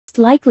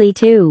likely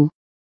to.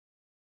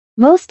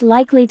 Most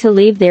likely to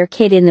leave their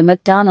kid in the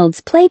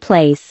McDonald's play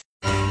place.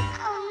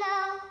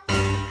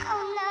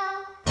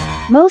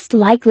 Most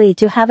likely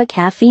to have a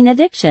caffeine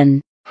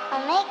addiction.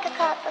 I'll make a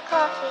cup of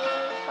coffee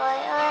for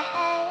your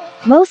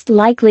head. Most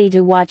likely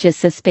to watch a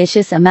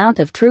suspicious amount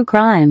of true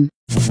crime.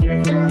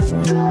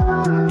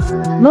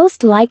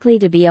 Most likely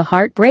to be a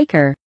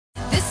heartbreaker.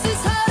 This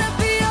is how to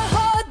be a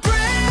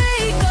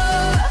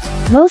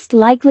heartbreaker. Most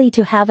likely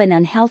to have an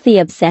unhealthy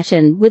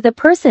obsession with a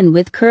person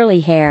with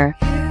curly hair.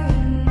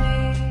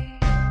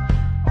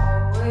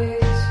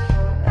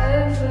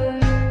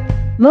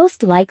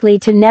 Most likely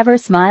to never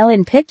smile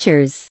in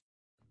pictures.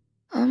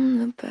 I'm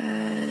the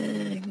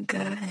bad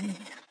guy.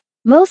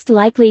 Most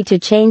likely to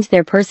change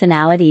their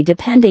personality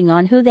depending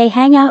on who they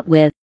hang out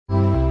with.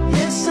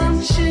 Yes,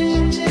 I'm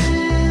changing.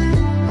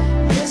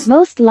 Yes,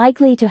 Most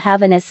likely to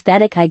have an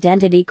aesthetic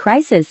identity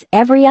crisis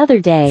every other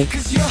day.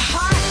 'cause you're